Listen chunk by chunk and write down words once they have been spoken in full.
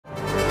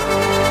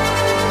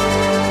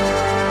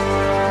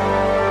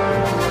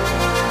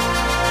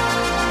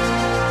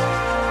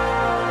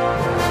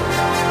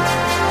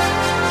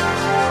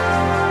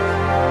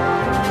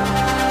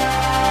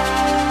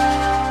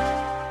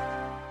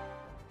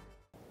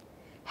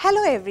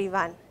Hello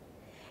everyone.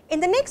 In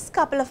the next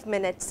couple of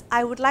minutes,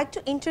 I would like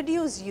to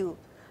introduce you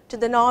to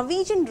the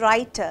Norwegian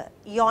writer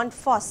Jon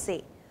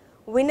Fosse,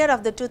 winner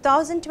of the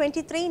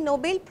 2023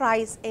 Nobel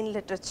Prize in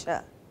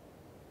Literature.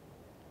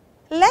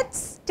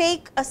 Let's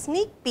take a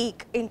sneak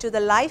peek into the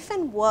life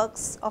and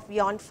works of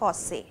Jon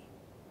Fosse.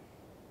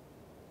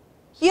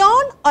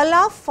 Jon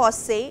Olav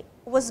Fosse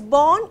was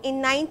born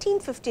in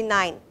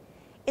 1959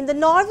 in the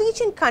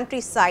Norwegian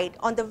countryside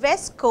on the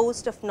west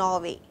coast of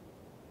Norway.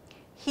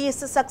 He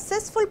is a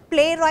successful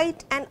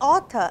playwright and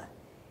author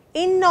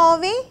in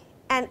Norway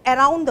and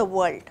around the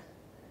world.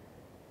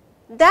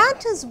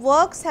 That his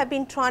works have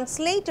been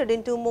translated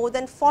into more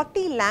than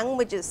 40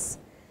 languages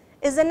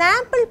is an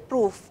ample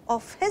proof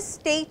of his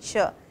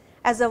stature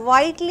as a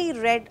widely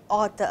read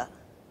author.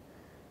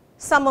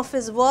 Some of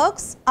his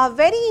works are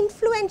very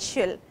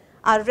influential,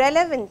 are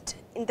relevant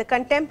in the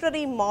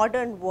contemporary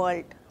modern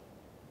world.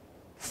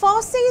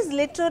 Fosse's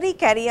literary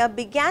career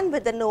began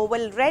with the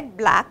novel Red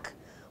Black,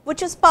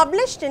 which was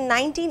published in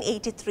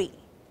 1983.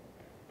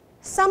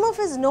 Some of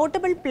his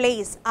notable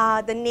plays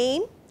are The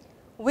Name,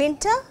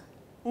 Winter,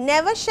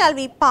 Never Shall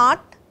We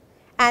Part,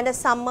 and A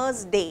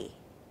Summer's Day.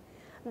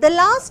 The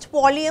last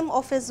volume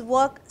of his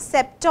work,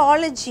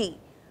 Septology,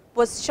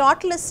 was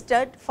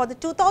shortlisted for the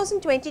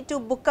 2022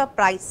 Booker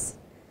Prize.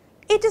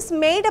 It is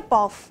made up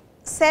of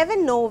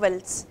 7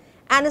 novels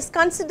and is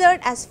considered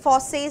as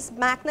Fosse's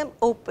magnum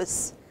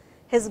opus,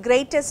 his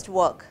greatest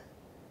work.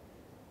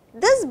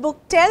 This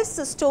book tells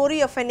the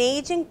story of an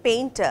aging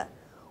painter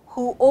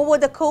who over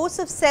the course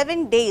of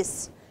 7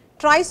 days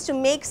tries to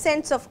make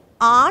sense of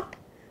art,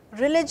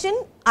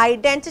 religion,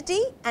 identity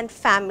and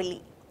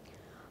family.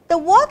 The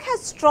work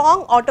has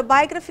strong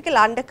autobiographical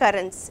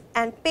undercurrents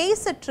and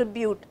pays a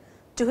tribute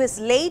to his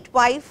late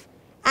wife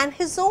and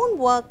his own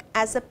work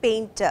as a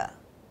painter.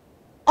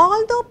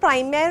 Although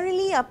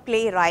primarily a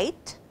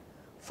playwright,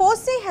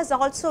 Fosse has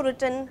also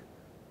written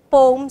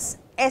poems,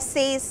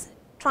 essays,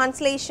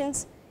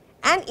 translations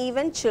and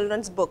even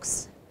children's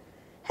books.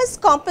 His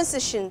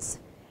compositions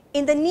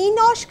in the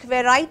nynorsk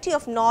variety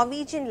of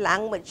Norwegian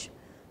language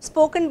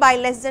spoken by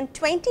less than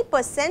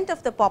 20%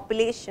 of the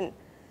population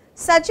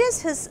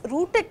suggest his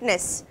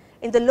rootedness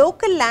in the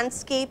local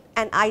landscape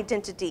and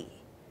identity.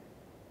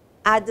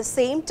 At the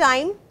same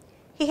time,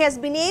 he has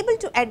been able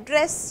to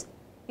address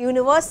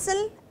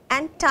universal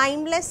and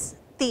timeless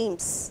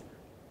themes.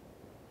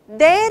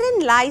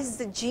 Therein lies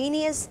the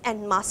genius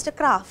and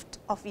mastercraft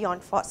of Jon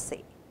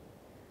Fosse.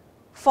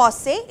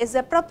 Fosse is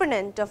a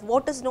proponent of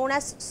what is known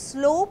as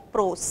slow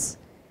prose,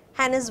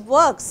 and his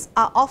works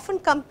are often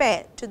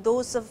compared to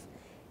those of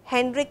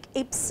Henrik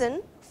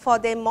Ibsen for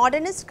their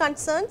modernist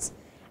concerns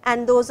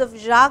and those of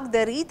Jacques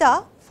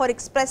Derrida for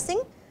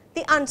expressing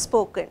the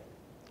unspoken.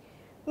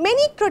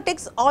 Many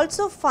critics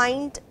also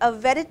find a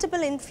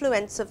veritable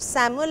influence of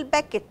Samuel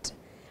Beckett,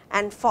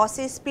 and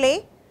Fosse's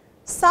play,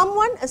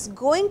 Someone is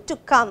Going to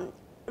Come,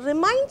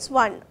 reminds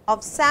one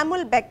of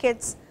Samuel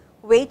Beckett's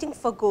Waiting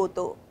for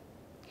Godot.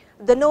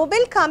 The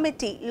Nobel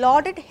Committee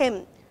lauded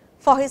him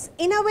for his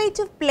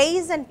innovative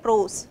plays and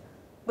prose,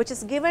 which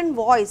has given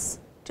voice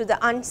to the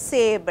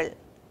unsayable.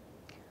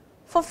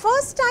 For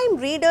first-time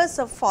readers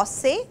of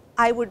Fosse,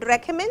 I would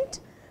recommend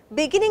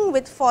beginning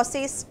with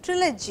Fosse's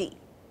trilogy.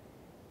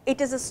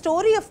 It is a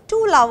story of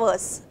 2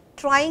 lovers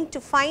trying to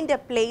find a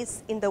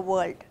place in the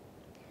world.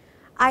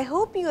 I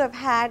hope you have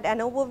had an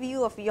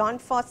overview of Jon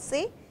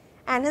Fosse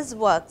and his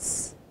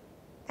works.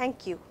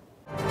 Thank you.